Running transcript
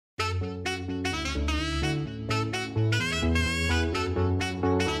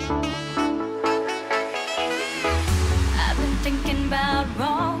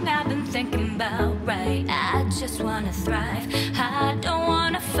just wanna thrive. I don't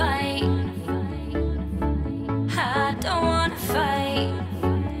wanna fight. I don't wanna fight.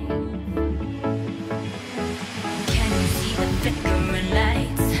 Can you see the flickering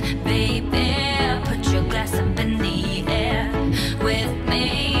lights? Baby, put your glass up in the air with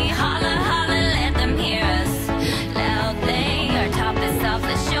me. Holla, holla, let them hear us loudly. Our top is off,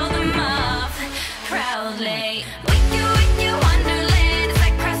 let's show them off proudly. With you, Wonderland. It's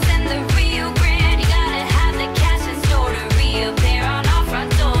like crossing the Rio Grande. You gotta have the cash in store to reappear on our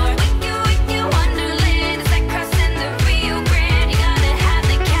front door. With you, Wonderland. It's like crossing the Rio Grande. You gotta have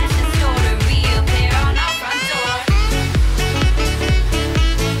the cash in store to reappear on our front door.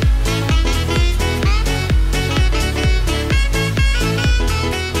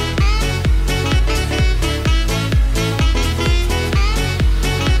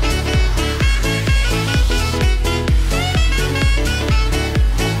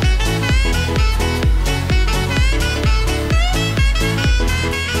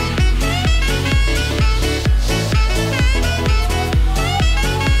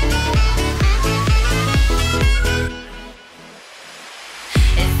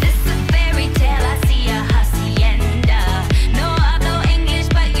 Is this a fairy tale? I see a hacienda. No, I know English,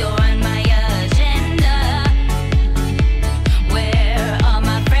 but you're on my agenda. Where are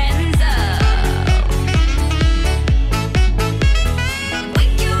my friends?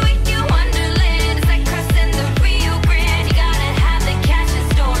 With you, Wonderland. It's like crossing the Rio Grande. You gotta have the cash in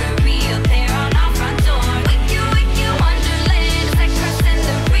store to reappear on our front door. With you, Wonderland. It's like crossing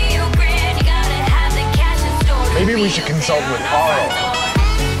the Rio Grande. You gotta have the cash in store to Maybe we should consult with Carl.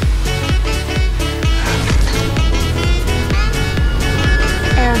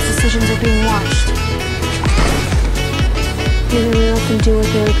 Aaron's decisions are being watched. You really let them do what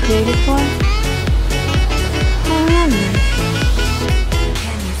they were created for? Well, remember,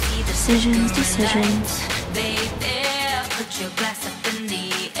 Can you see the Decisions, flickering decisions. lights? Baby, put your glass up in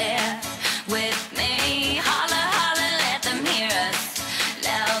the air with me. Holla, holla, let them hear us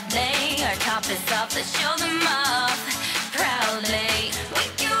loudly. Our top is off, let's show them off proudly.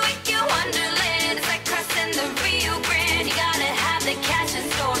 With you, Wonderland. It's like crossing the Rio Grande. You gotta have the cash in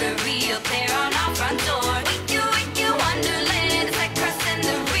store to reappear on our front door.